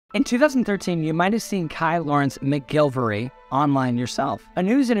In 2013, you might have seen Kai Lawrence McGilvery online yourself. A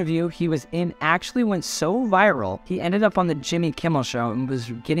news interview he was in actually went so viral, he ended up on the Jimmy Kimmel Show and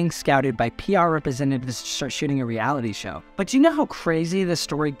was getting scouted by PR representatives to start shooting a reality show. But do you know how crazy this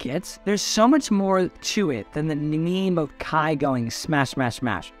story gets? There's so much more to it than the meme of Kai going smash, smash,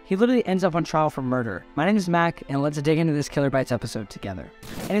 smash. He literally ends up on trial for murder. My name is Mac, and let's dig into this Killer Bites episode together.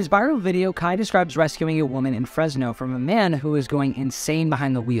 In his viral video, Kai describes rescuing a woman in Fresno from a man who was going insane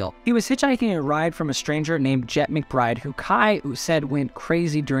behind the wheel. He was hitchhiking a ride from a stranger named Jet McBride, who Kai said went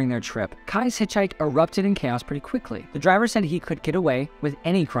crazy during their trip. Kai's hitchhike erupted in chaos pretty quickly. The driver said he could get away with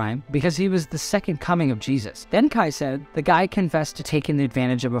any crime because he was the second coming of Jesus. Then Kai said the guy confessed to taking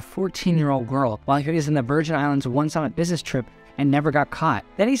advantage of a 14-year-old girl while he was in the Virgin Islands once on a business trip and never got caught.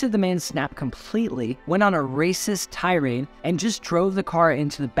 Then he said the man snapped completely, went on a racist tirade, and just drove the car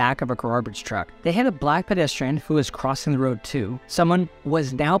into the back of a garbage truck. They hit a black pedestrian who was crossing the road too. Someone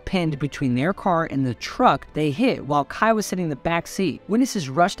was now pinned between their car and the truck they hit while Kai was sitting in the back seat. Witnesses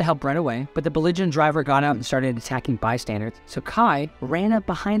rushed to help right away, but the belligerent driver got out and started attacking bystanders. So Kai ran up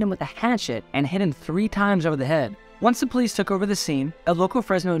behind him with a hatchet and hit him 3 times over the head. Once the police took over the scene, a local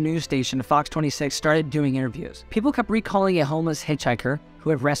Fresno news station, Fox 26, started doing interviews. People kept recalling a homeless hitchhiker who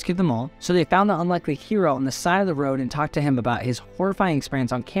had rescued them all, so they found the unlikely hero on the side of the road and talked to him about his horrifying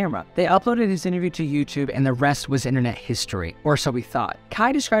experience on camera. They uploaded his interview to YouTube, and the rest was internet history, or so we thought.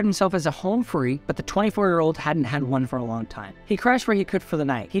 Kai described himself as a home free, but the 24-year-old hadn't had one for a long time. He crashed where he could for the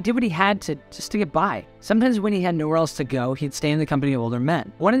night. He did what he had to just to get by. Sometimes when he had nowhere else to go, he'd stay in the company of older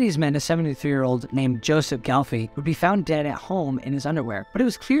men. One of these men, a 73-year-old named Joseph Galfy, would be found dead at home in his underwear. But it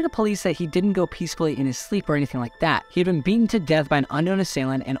was clear to police that he didn't go peacefully in his sleep or anything like that. He had been beaten to death by an unknown assailant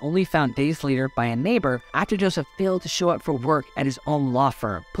and only found days later by a neighbor after Joseph failed to show up for work at his own law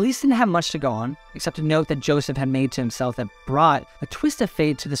firm. Police didn't have much to go on, except to note that Joseph had made to himself that brought a twist of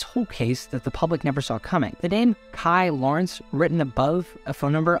fate to this whole case that the public never saw coming. The name Kai Lawrence written above a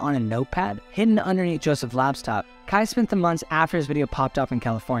phone number on a notepad, hidden underneath Joseph's laptop. Kai spent the months after his video popped up in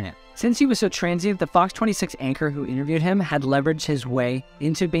California. Since he was so transient, the Fox 26 anchor who interviewed him had leveraged his way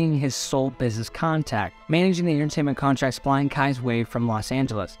into being his sole business contact, managing the entertainment contracts flying Kai's way from Los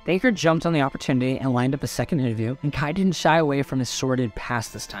Angeles. The anchor jumped on the opportunity and lined up a second interview, and Kai didn't shy away from his sordid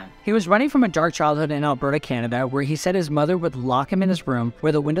past this time. He was running from a dark childhood in Alberta, Canada, where he said his mother would lock him in his room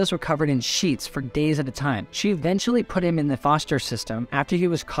where the windows were covered in sheets for days at a time. She eventually put him in the foster system after he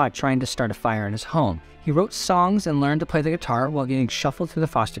was caught trying to start a fire in his home. He wrote songs and learned to play the guitar while getting shuffled through the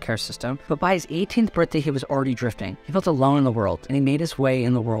foster care system, but by his 18th birthday he was already drifting. He felt alone in the world, and he made his way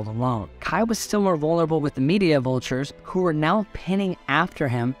in the world alone. Kai was still more vulnerable with the media vultures, who were now pinning after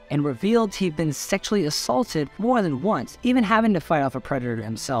him and revealed he'd been sexually assaulted more than once, even having to fight off a predator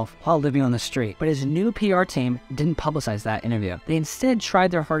himself while living on the street. But his new PR team didn't publicize that interview. They instead tried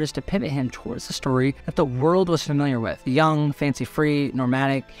their hardest to pivot him towards the story that the world was familiar with. The young, fancy-free,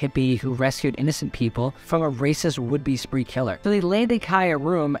 nomadic hippie who rescued innocent people from a racist would-be spree killer. So they landed Kai a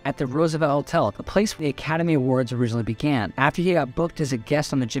room at the Roosevelt Hotel, the place where the Academy Awards originally began, after he got booked as a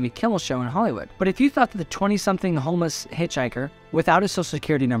guest on the Jimmy Kimmel Show in Hollywood. But if you thought that the 20-something homeless hitchhiker without a social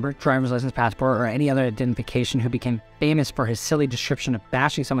security number, driver's license, passport, or any other identification who became famous for his silly description of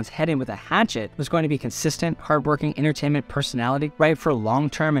bashing someone's head in with a hatchet was going to be consistent, hardworking entertainment personality, right for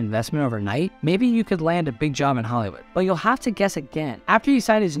long-term investment overnight, maybe you could land a big job in Hollywood. But you'll have to guess again. After he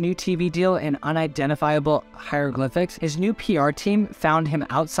signed his new TV deal in unidentifiable hieroglyphics, his new PR team found him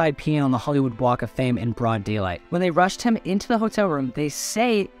outside peeing on the Hollywood Walk of Fame in broad daylight. When they rushed him into the hotel room, they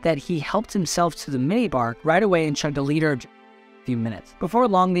say that he helped himself to the minibar right away and chugged a liter of few minutes. Before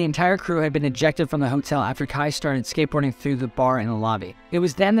long, the entire crew had been ejected from the hotel after Kai started skateboarding through the bar in the lobby. It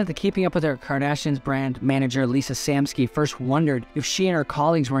was then that the Keeping Up with Her Kardashians brand manager Lisa Samsky first wondered if she and her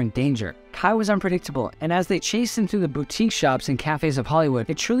colleagues were in danger. Kai was unpredictable, and as they chased him through the boutique shops and cafes of Hollywood,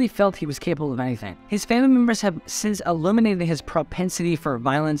 it truly felt he was capable of anything. His family members have since illuminated his propensity for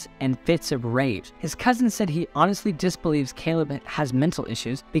violence and fits of rage. His cousin said he honestly disbelieves Caleb has mental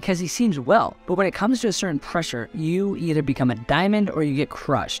issues because he seems well, but when it comes to a certain pressure, you either become a diamond or you get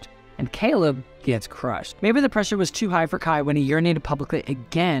crushed. And Caleb gets crushed. Maybe the pressure was too high for Kai when he urinated publicly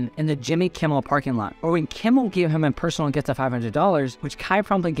again in the Jimmy Kimmel parking lot, or when Kimmel gave him a personal gift of $500, which Kai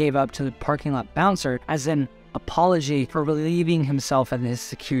promptly gave up to the parking lot bouncer, as in, apology for relieving himself at his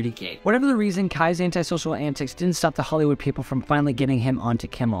security gate. Whatever the reason, Kai's antisocial antics didn't stop the Hollywood people from finally getting him onto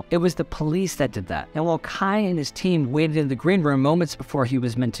Kimmel. It was the police that did that. And while Kai and his team waited in the green room moments before he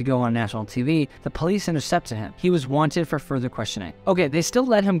was meant to go on national TV, the police intercepted him. He was wanted for further questioning. Okay, they still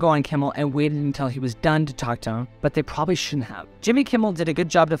let him go on Kimmel and waited until he was done to talk to him, but they probably shouldn't have. Jimmy Kimmel did a good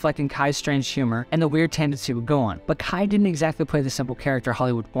job deflecting Kai's strange humor and the weird tangents he would go on, but Kai didn't exactly play the simple character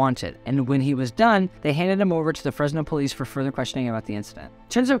Hollywood wanted, and when he was done, they handed him over to the Fresno police for further questioning about the incident.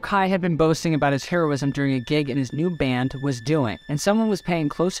 Turns out Kai had been boasting about his heroism during a gig in his new band was doing, and someone was paying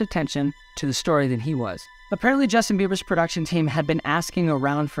closer attention to the story than he was. Apparently, Justin Bieber's production team had been asking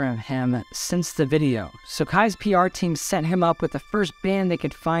around for him since the video, so Kai's PR team set him up with the first band they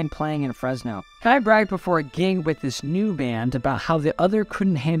could find playing in Fresno. Kai bragged before a gig with this new band about how the other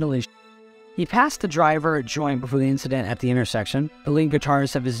couldn't handle his. He passed the driver a joint before the incident at the intersection. The lead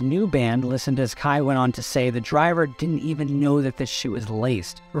guitarist of his new band listened as Kai went on to say the driver didn't even know that this shit was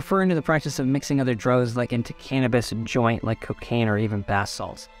laced, referring to the practice of mixing other drugs like into cannabis and joint like cocaine or even bath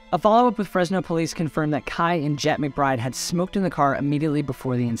salts. A follow-up with Fresno police confirmed that Kai and Jet McBride had smoked in the car immediately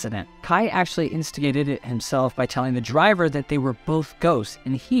before the incident. Kai actually instigated it himself by telling the driver that they were both ghosts,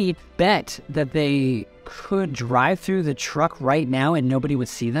 and he bet that they could drive through the truck right now and nobody would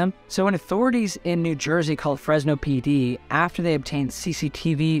see them. So when authorities in New Jersey called Fresno PD after they obtained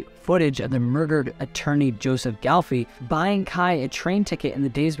CCTV footage of the murdered attorney Joseph Galfy buying Kai a train ticket in the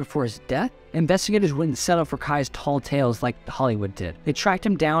days before his death, investigators wouldn't settle for Kai's tall tales like Hollywood did. They tracked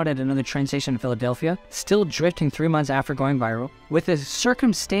him down at another train station in Philadelphia, still drifting 3 months after going viral. With the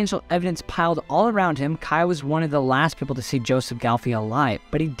circumstantial evidence piled all around him, Kai was one of the last people to see Joseph Galfy alive,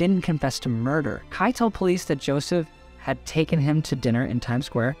 but he didn't confess to murder. Kai told police that Joseph had taken him to dinner in Times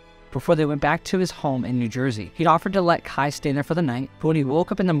Square before they went back to his home in New Jersey. He'd offered to let Kai stay there for the night, but when he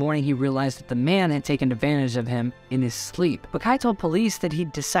woke up in the morning, he realized that the man had taken advantage of him in his sleep. But Kai told police that he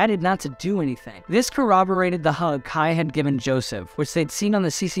decided not to do anything. This corroborated the hug Kai had given Joseph, which they'd seen on the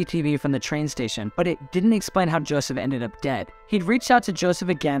CCTV from the train station, but it didn't explain how Joseph ended up dead. He'd reached out to Joseph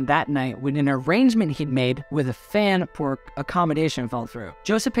again that night when an arrangement he'd made with a fan for accommodation fell through.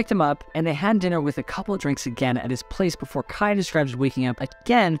 Joseph picked him up, and they had dinner with a couple of drinks again at his place before Kai describes waking up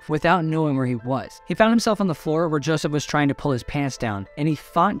again without knowing where he was. He found himself on the floor where Joseph was trying to pull his pants down, and he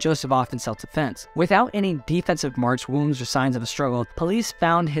fought Joseph off in self-defense. Without any defensive marks, wounds, or signs of a struggle, police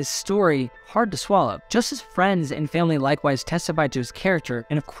found his story hard to swallow. Joseph's friends and family likewise testified to his character,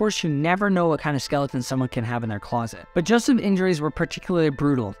 and of course you never know what kind of skeleton someone can have in their closet. But Joseph's injuries were particularly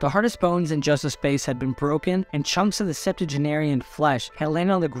brutal. The hardest bones in Joseph's face had been broken, and chunks of the septuagenarian flesh had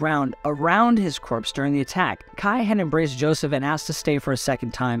landed on the ground around his corpse during the attack. Kai had embraced Joseph and asked to stay for a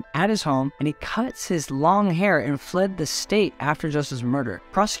second time at his home, and he cuts his long hair and fled the state after Joseph's murder.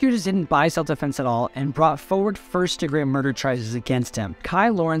 Prosecutors didn't buy self-defense at all and brought forward first-degree murder charges against him. Kai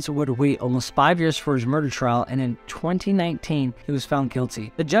Lawrence would wait almost 5 years for his murder trial, and in 2019, he was found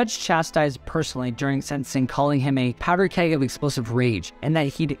guilty. The judge chastised personally during sentencing, calling him a powder keg of explosive rage, and that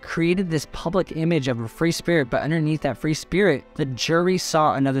he'd created this public image of a free spirit, but underneath that free spirit, the jury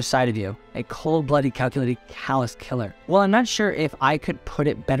saw another side of you, a cold-blooded, calculated, callous killer. Well, I'm not sure if I could put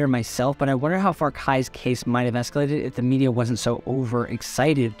it better myself, but I wonder how far Kai's case might have escalated if the media wasn't so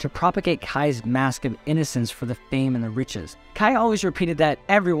overexcited to propagate Kai's mask of innocence for the fame and the riches. Kai always repeated that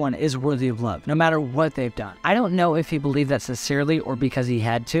everyone is worthy of love, no matter what they've done. I don't know if he believed that sincerely or because he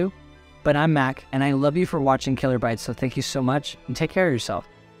had to, but I'm Mac, and I love you for watching Killer Bites, so thank you so much, and take care of yourself.